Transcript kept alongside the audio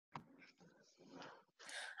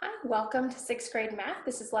Hi, welcome to 6th grade math.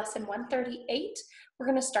 This is lesson 138. We're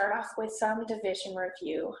going to start off with some division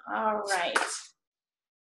review. All right.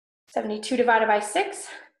 72 divided by 6,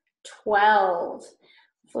 12.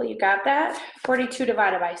 Hopefully you got that. 42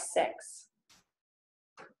 divided by 6,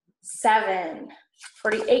 7.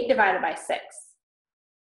 48 divided by 6,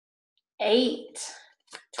 8.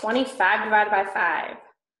 25 divided by 5,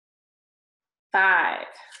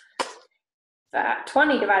 5.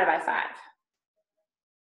 20 divided by 5.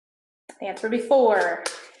 The answer would be 4.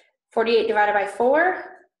 48 divided by 4,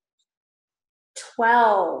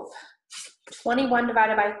 12. 21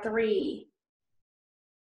 divided by 3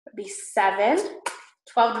 would be 7.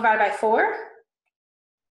 12 divided by 4,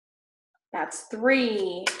 that's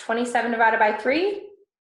 3. 27 divided by 3,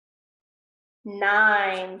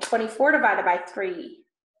 9. 24 divided by 3,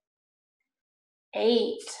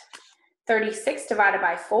 8. 36 divided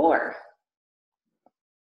by 4,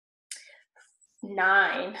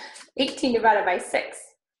 9. 18 divided by 6.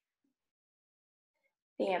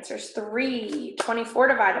 The answer is 3. 24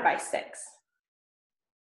 divided by 6,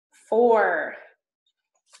 4.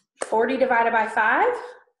 40 divided by 5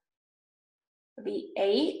 would be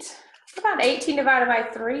 8. What about 18 divided by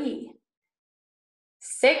 3?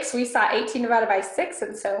 6. We saw 18 divided by 6,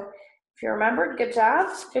 and so if you remembered, good job.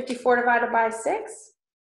 54 divided by 6,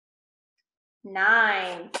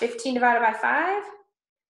 9. 15 divided by 5,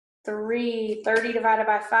 3. 30 divided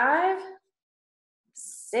by 5,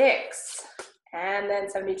 6. And then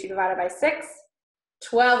 72 divided by 6,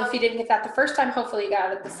 12. If you didn't get that the first time, hopefully you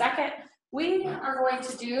got it the second. We are going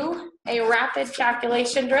to do a rapid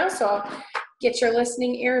calculation drill, so I'll get your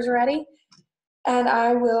listening ears ready. And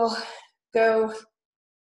I'll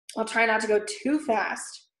try not to go too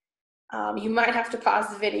fast. You might have to pause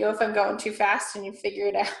the video if I'm going too fast and you figure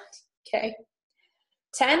it out, okay?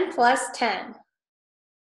 10 plus 10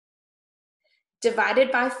 divided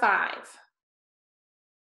by 5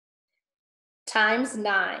 times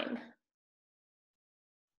 9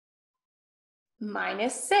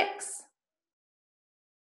 minus 6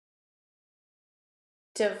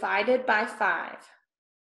 divided by 5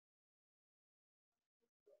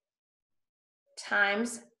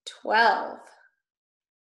 times 12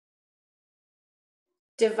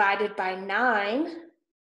 divided by 9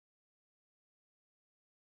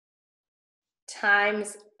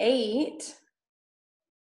 times 8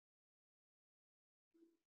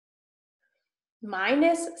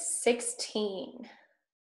 minus 16.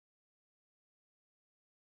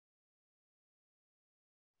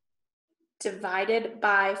 Divided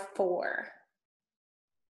by 4.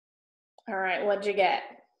 All right, what'd you get?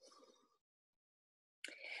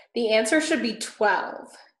 The answer should be 12,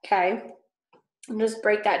 okay? I'm just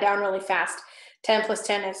break that down really fast. 10 plus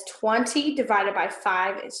 10 is 20, divided by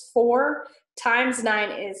 5 is 4, times 9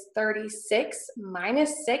 is 36,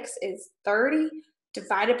 minus 6 is 30,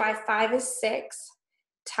 divided by 5 is 6,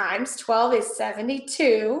 times 12 is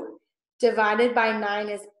 72, divided by 9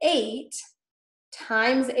 is 8,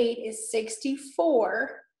 times 8 is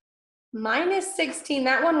 64, minus 16,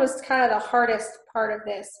 that one was kind of the hardest part of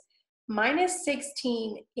this. Minus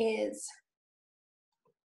 16 is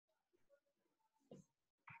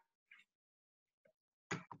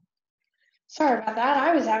sorry about that,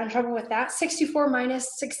 I was having trouble with that. 64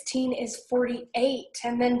 minus 16 is 48,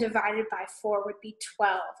 and then divided by 4 would be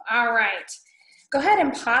 12. All right, go ahead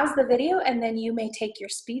and pause the video, and then you may take your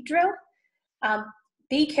speed drill.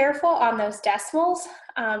 Be careful on those decimals,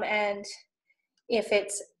 and if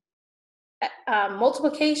it's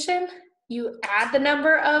multiplication, you add the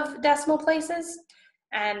number of decimal places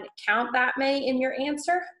and count that many in your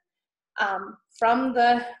answer from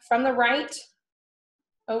the right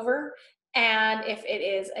over. And if it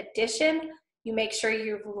is addition, you make sure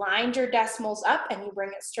you've lined your decimals up and you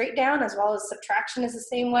bring it straight down, as well as subtraction is the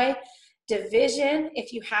same way. Division,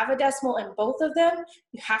 if you have a decimal in both of them,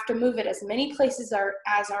 you have to move it as many places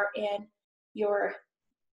as are in your,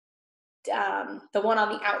 the one on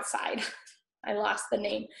the outside. I lost the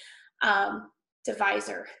name,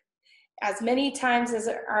 divisor. As many times as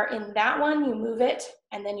are in that one, you move it,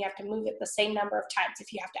 and then you have to move it the same number of times.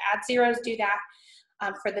 If you have to add zeros, do that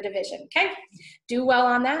for the division, okay? Do well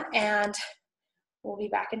on that, and we'll be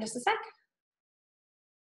back in just a sec.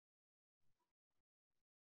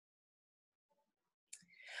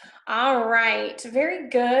 All right, very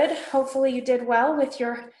good. Hopefully you did well with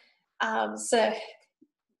your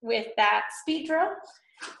with that speed drill,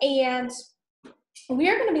 and we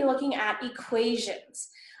are going to be looking at equations,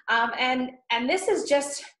 and this is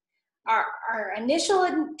just our initial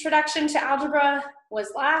introduction to algebra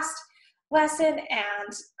was last lesson,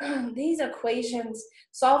 and these equations,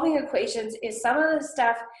 solving equations, is some of the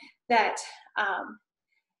stuff that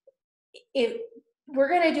we're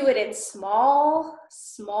going to do it in small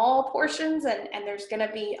portions, and there's going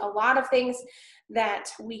to be a lot of things that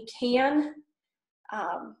we can,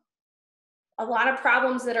 a lot of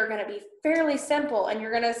problems that are going to be fairly simple, and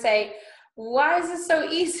you're going to say, why is this so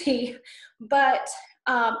easy? But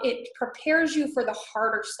it prepares you for the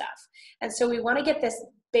harder stuff. And so we want to get this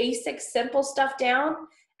basic, simple stuff down,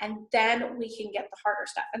 and then we can get the harder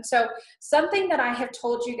stuff. And so something that I have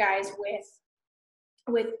told you guys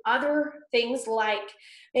with other things, like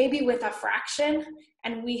maybe with a fraction,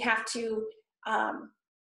 and we have to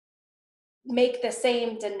make the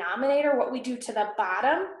same denominator, what we do to the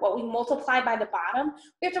bottom, what we multiply by the bottom,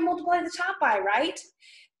 we have to multiply the top by, right?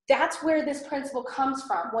 That's where this principle comes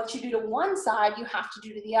from. What you do to one side, you have to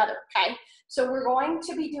do to the other, okay? So we're going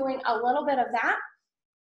to be doing a little bit of that.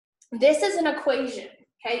 This is an equation,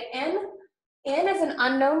 okay? N is an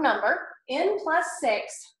unknown number. N plus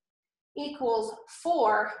 6 equals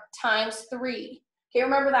 4 times 3. Okay,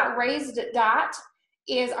 remember that raised dot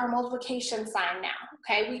is our multiplication sign now,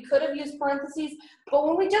 okay? We could have used parentheses, but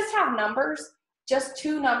when we just have numbers, just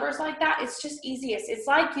two numbers like that, it's just easiest. It's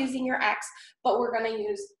like using your X, but we're gonna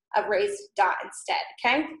use a raised dot instead,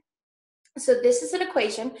 okay? So this is an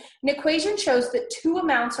equation. An equation shows that two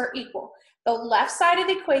amounts are equal. The left side of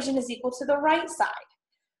the equation is equal to the right side.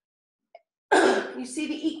 You see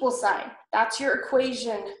the equal sign, that's your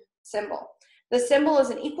equation symbol. The symbol is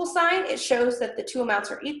an equal sign. It shows that the two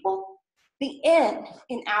amounts are equal. The N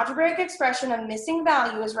in algebraic expression of missing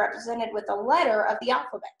value is represented with a letter of the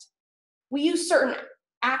alphabet. We use certain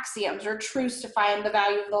axioms or truths to find the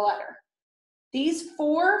value of the letter. These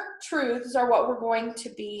 4 truths are what we're going to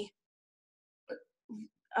be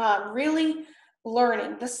really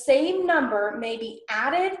learning. The same number may be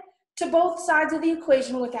added to both sides of the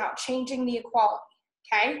equation without changing the equality,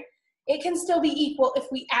 okay? It can still be equal if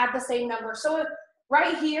we add the same number. So if,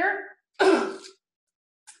 right here, I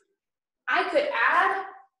could add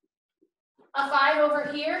a 5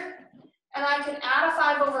 over here, and I could add a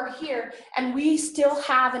 5 over here, and we still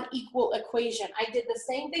have an equal equation. I did the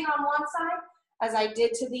same thing on one side as I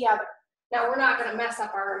did to the other. Now, we're not gonna mess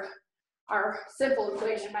up our simple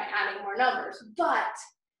equation by adding more numbers, but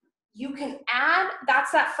you can add,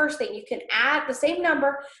 that's that first thing. You can add the same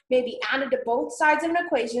number, maybe added to both sides of an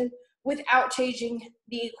equation without changing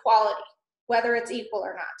the equality, whether it's equal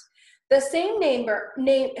or not. The same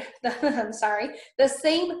the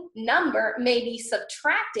same number may be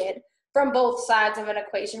subtracted from both sides of an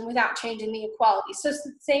equation without changing the equality. So it's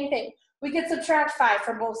the same thing. We could subtract 5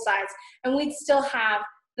 from both sides and we'd still have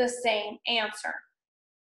the same answer,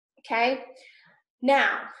 okay?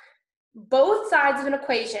 Now, both sides of an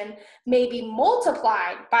equation may be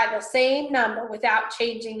multiplied by the same number without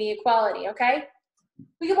changing the equality, okay?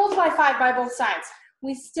 We can multiply 5 by both sides.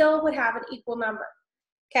 We still would have an equal number,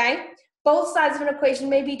 okay? Both sides of an equation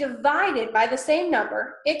may be divided by the same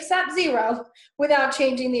number, except 0, without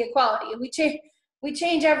changing the equality. We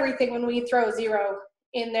change everything when we throw 0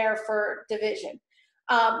 in there for division.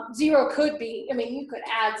 0 could be, I mean, you could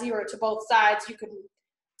add 0 to both sides. You could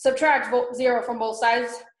subtract 0 from both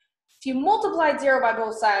sides. If you multiplied 0 by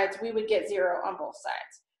both sides, we would get 0 on both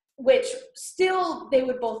sides, which still they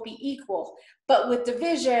would both be equal. But with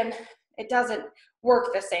division, it doesn't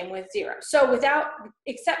work the same with 0. So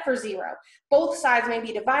except for 0, both sides may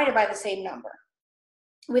be divided by the same number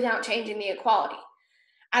without changing the equality.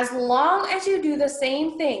 As long as you do the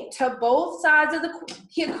same thing to both sides of the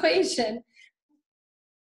equation,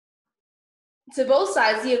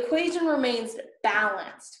 the equation remains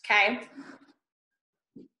balanced, okay?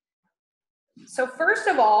 So first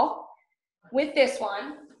of all, with this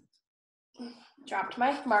one, dropped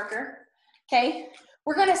my marker, okay?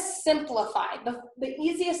 We're gonna simplify, the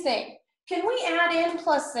easiest thing. Can we add n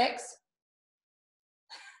plus 6?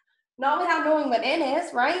 Not without knowing what n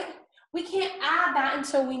is, right? We can't add that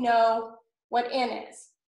until we know what n is.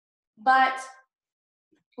 But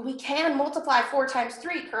we can multiply 4 times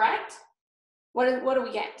 3, correct? What do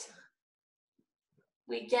we get?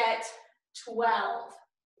 We get 12,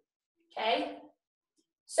 okay?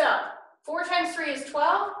 So 4 times 3 is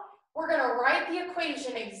 12. We're gonna write the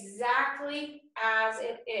equation exactly as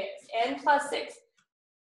it is. N plus 6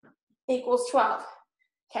 equals 12,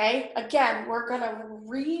 okay? Again, we're gonna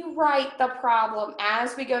rewrite the problem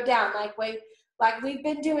as we go down, like we've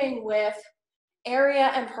been doing with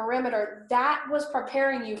area and perimeter. That was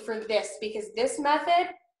preparing you for this, because this method,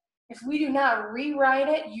 if we do not rewrite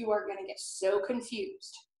it, you are gonna get so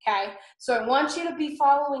confused, okay? So I want you to be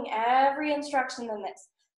following every instruction in this.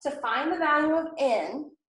 To find the value of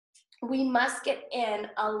n, we must get n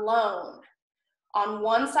alone on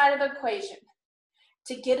one side of the equation.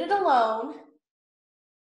 To get it alone,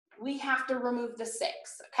 we have to remove the 6,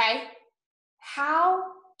 okay? How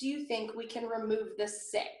do you think we can remove the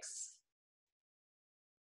 6?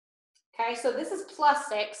 Okay, so this is plus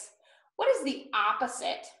 6. What is the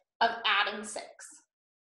opposite of adding 6?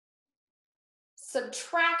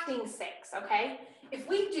 Subtracting 6, okay? If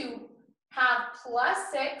we do have plus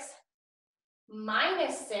 6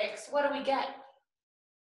 minus 6, what do we get?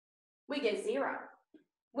 We get 0,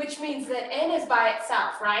 which means that n is by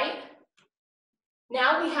itself, right?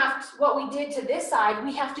 Now we have what we did to this side,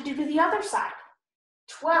 we have to do to the other side.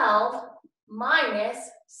 12 minus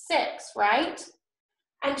 6, right?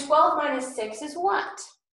 And 12 minus 6 is what?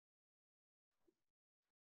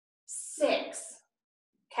 6,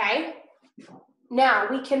 okay? Now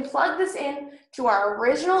we can plug this in to our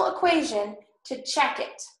original equation to check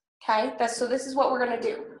it, okay? So this is what we're gonna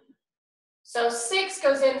do. So 6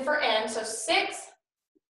 goes in for n, so 6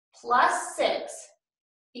 plus 6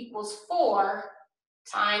 equals 4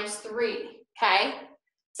 times 3, okay?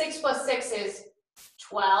 6 plus 6 is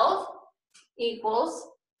 12 equals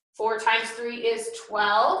 4 times 3 is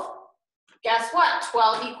 12. Guess what?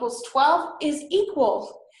 12 equals 12 is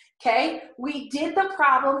equal, okay? We did the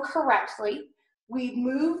problem correctly. We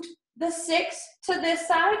moved the 6 to this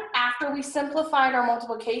side after we simplified our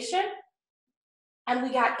multiplication, and we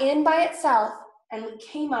got n by itself, and we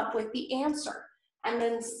came up with the answer. And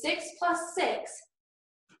then 6 plus 6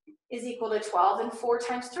 is equal to 12, and 4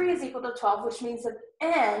 times 3 is equal to 12, which means that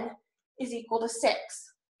n is equal to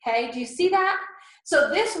 6. Okay, do you see that? So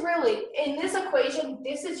this really, in this equation,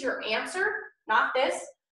 this is your answer, not this.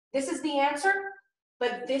 This is the answer,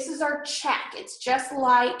 but this is our check. It's just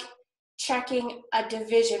like checking a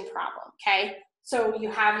division problem, okay? So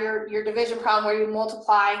you have your division problem where you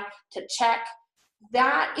multiply to check.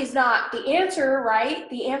 That is not the answer, right?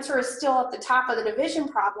 The answer is still at the top of the division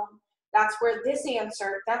problem. That's where this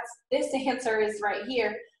answer is right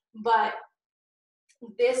here, but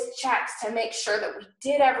this checks to make sure that we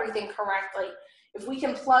did everything correctly. If we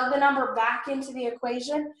can plug the number back into the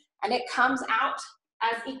equation and it comes out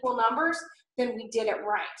as equal numbers, then we did it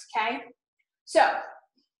right, okay? So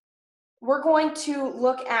we're going to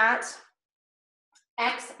look at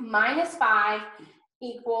x minus 5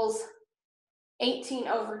 equals 18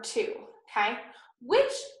 over 2, okay?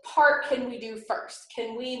 Which part can we do first?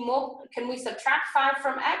 Can we subtract 5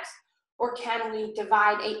 from x, or can we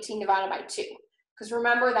divide 18 divided by 2? Because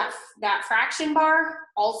remember that fraction bar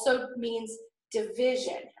also means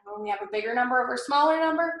division. When we have a bigger number over a smaller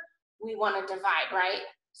number, we want to divide, right?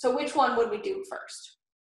 So which one would we do first?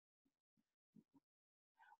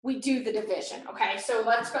 We do the division, okay? So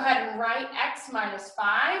let's go ahead and write x minus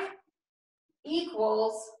 5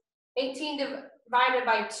 equals 18 divided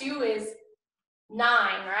by 2 is 9,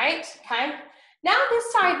 right? Okay. Now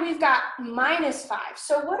this side we've got minus 5.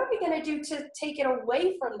 So what are we going to do to take it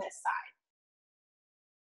away from this side?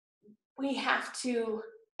 We have to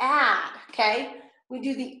add, okay? We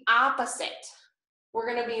do the opposite. We're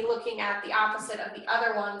going to be looking at the opposite of the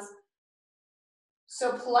other ones.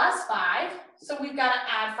 So plus 5. So we've got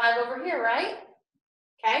to add 5 over here, right?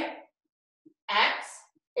 Okay. X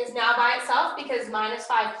is now by itself because minus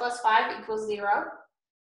 5 plus 5 equals 0.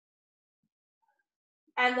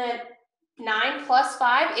 And then 9 plus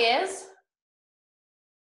 5 is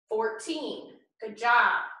 14. Good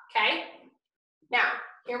job, okay? Now,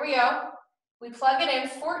 here we go. We plug it in,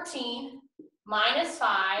 14 minus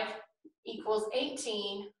 5 equals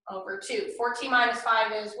 18 over 2. 14 minus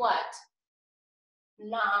 5 is what?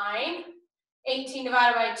 9. 18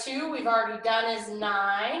 divided by 2, we've already done, is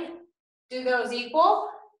 9. Do those equal?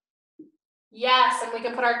 Yes, and we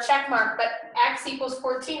can put our check mark, but x equals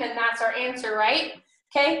 14, and that's our answer, right?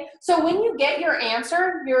 Okay, so when you get your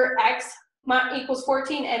answer, your x equals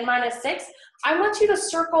 14 and minus 6, I want you to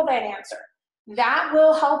circle that answer. That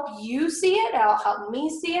will help you see it. That'll help me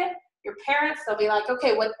see it. Your parents, they'll be like,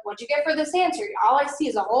 okay, what'd you get for this answer? All I see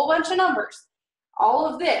is a whole bunch of numbers, all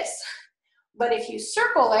of this. But if you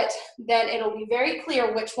circle it, then it'll be very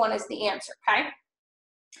clear which one is the answer, okay?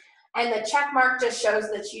 And the check mark just shows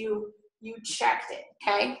that you checked it,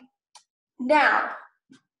 okay? Now,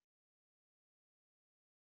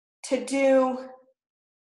 to do,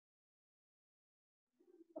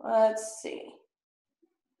 let's see.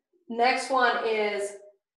 Next one is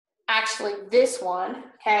actually this one,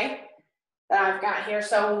 okay, that I've got here.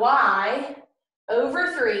 So y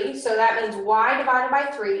over 3, so that means y divided by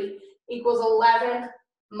 3 equals 11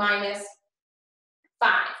 minus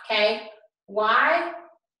 5, okay? Y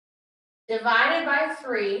divided by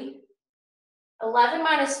 3, 11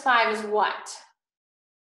 minus 5 is what?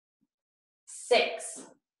 6,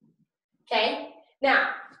 okay?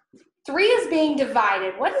 Now, 3 is being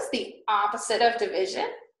divided. What is the opposite of division?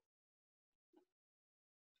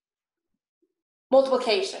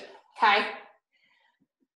 multiplication, okay?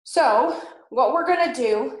 So what we're gonna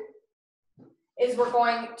do is we're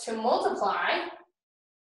going to multiply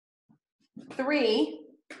 3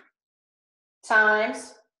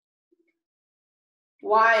 times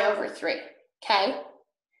y over 3, okay?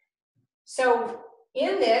 So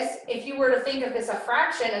in this, if you were to think of this a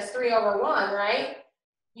fraction as 3 over 1, right?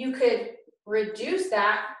 You could reduce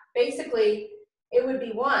that. Basically, it would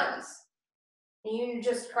be 1s. And you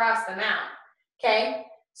just cross them out, okay?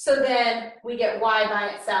 So then we get y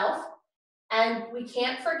by itself. And we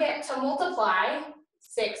can't forget to multiply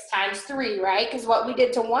 6 times 3, right? Because what we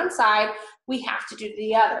did to one side, we have to do to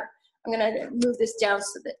the other. I'm going to move this down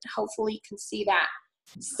so that hopefully you can see that.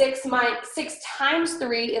 6 times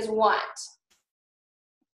 3 is what?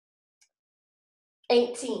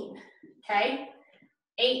 18, okay?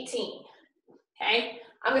 18, okay?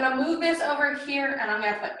 I'm going to move this over here, and I'm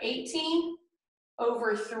going to put 18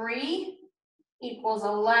 over 3 equals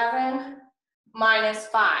 11 minus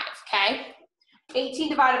 5, okay? 18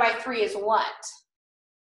 divided by 3 is what?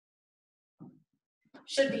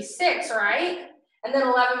 Should be 6, right? And then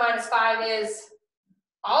 11 minus 5 is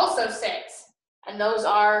also 6. And those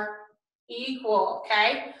are equal,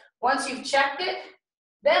 okay? Once you've checked it,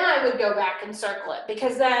 then I would go back and circle it,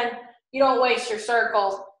 because then you don't waste your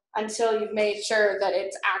circle until you've made sure that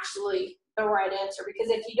it's actually the right answer.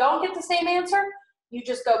 Because if you don't get the same answer, you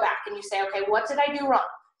just go back and you say, okay, what did I do wrong,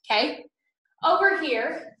 okay? Over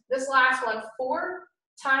here, this last one, 4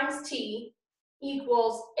 times t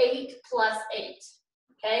equals 8 plus 8,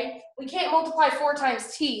 okay? We can't multiply 4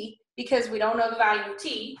 times t because we don't know the value of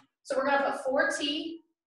t. So we're gonna put 4t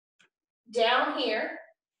down here,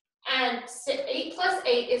 and 8 plus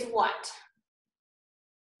 8 is what?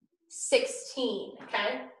 16,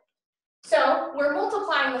 okay? So we're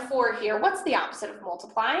multiplying the 4 here. What's the opposite of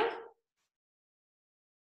multiplying?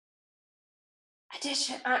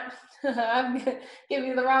 Addition. I'm giving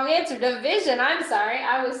you the wrong answer. Division. I'm sorry.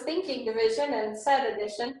 I was thinking division and said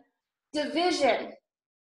addition. Division.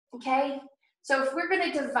 Okay? So if we're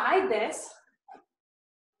going to divide this,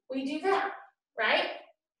 we do that, right?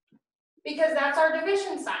 Because that's our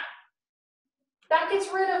division sign. That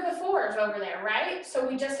gets rid of the 4s over there, right? So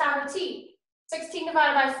we just have a t. 16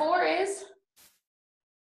 divided by 4 is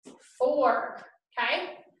 4.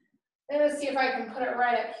 Okay? And let's see if I can put it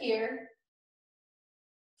right up here.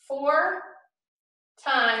 4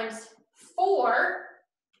 times 4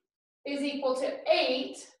 is equal to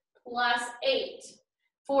 8 plus 8.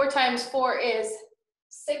 4 times 4 is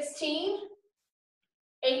 16.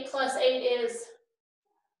 8 plus 8 is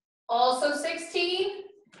also 16.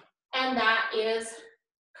 And that is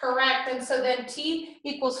correct. And so then t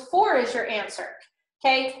equals 4 is your answer.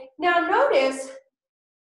 Okay? Now notice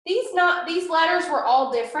these letters were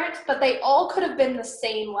all different, but they all could have been the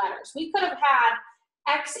same letters. We could have had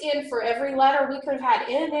X in for every letter. We could have had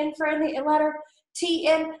N in for any letter, T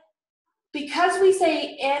in. Because we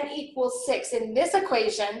say N equals 6 in this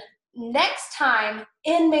equation, next time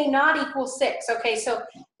N may not equal 6. Okay, so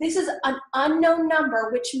this is an unknown number,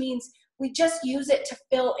 which means we just use it to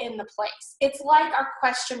fill in the place. It's like our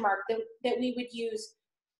question mark that we would use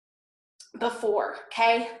before,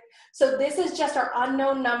 okay? So this is just our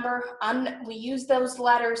unknown number. We use those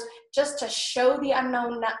letters just to show the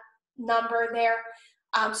unknown number there.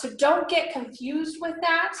 So don't get confused with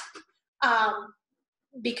that,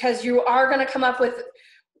 because you are going to come up with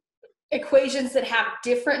equations that have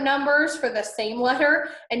different numbers for the same letter,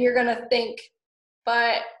 and you're going to think,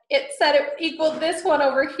 but it said it equaled this one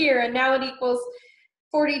over here, and now it equals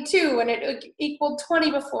 42, and it equaled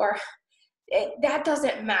 20 before. That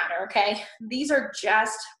doesn't matter, okay? These are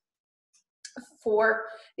just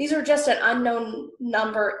an unknown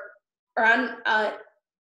number, or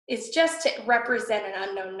it's just to represent an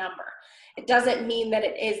unknown number. It doesn't mean that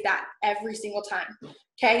it is that every single time,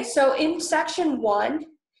 okay? So in section 1,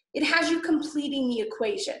 it has you completing the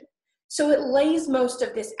equation. So it lays most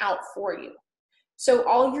of this out for you. So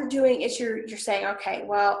all you're doing is you're saying, okay,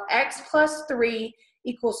 well, x plus 3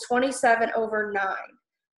 equals 27 over 9.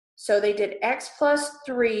 So they did x plus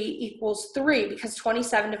 3 equals 3 because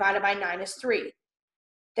 27 divided by 9 is 3.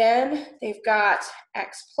 Then they've got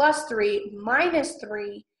x plus 3 minus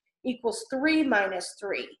 3 equals 3 minus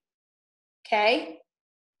 3. Okay?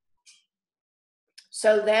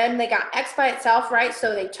 So then they got x by itself, right?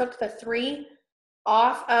 So they took the 3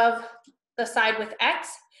 off of the side with x,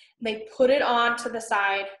 and they put it on to the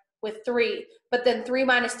side with 3. But then 3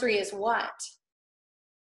 minus 3 is what?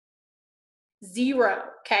 0,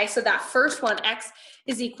 okay? So that first one, x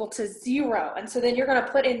is equal to 0. And so then you're going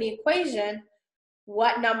to put in the equation,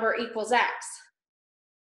 what number equals x?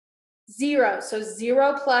 0. So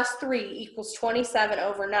 0 plus 3 equals 27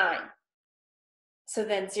 over 9. So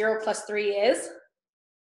then 0 plus 3 is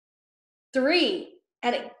 3.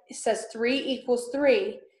 And it says 3 equals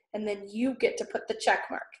 3. And then you get to put the check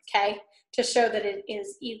mark, okay, to show that it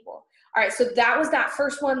is equal. All right, so that was that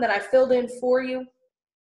first one that I filled in for you.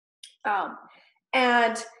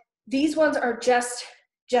 And these ones are just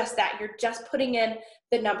that. You're just putting in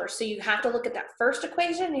the numbers. So you have to look at that first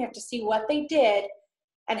equation. You have to see what they did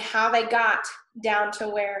and how they got down to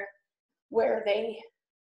where they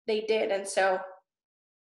did. And so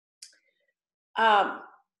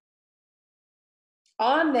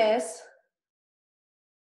on this,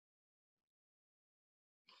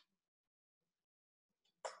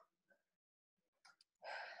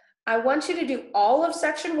 I want you to do all of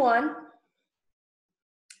section 1,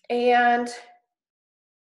 and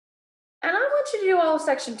I want you to do all of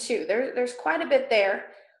section 2. There's quite a bit there.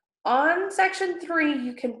 On section 3,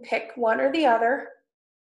 you can pick one or the other.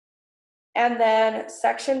 And then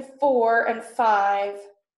section 4 and 5,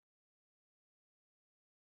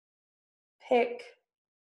 pick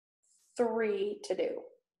 3 to do.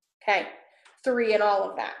 Okay, 3 in all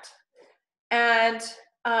of that. And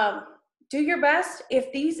do your best. If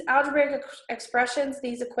these algebraic expressions,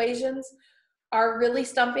 these equations are really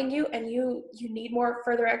stumping you and you need more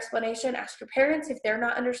further explanation, ask your parents. If they're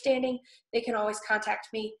not understanding, they can always contact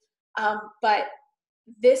me. But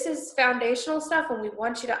this is foundational stuff and we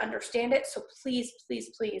want you to understand it. So please,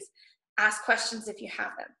 please, please ask questions if you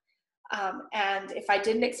have them. And if I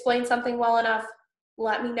didn't explain something well enough,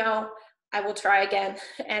 let me know. I will try again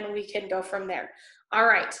and we can go from there. All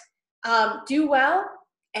right, do well.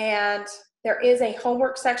 And there is a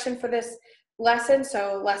homework section for this lesson.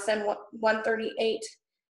 So lesson 138,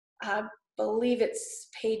 I believe it's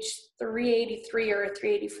page 383 or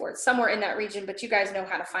 384. It's somewhere in that region, but you guys know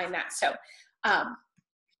how to find that. So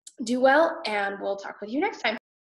do well, and we'll talk with you next time.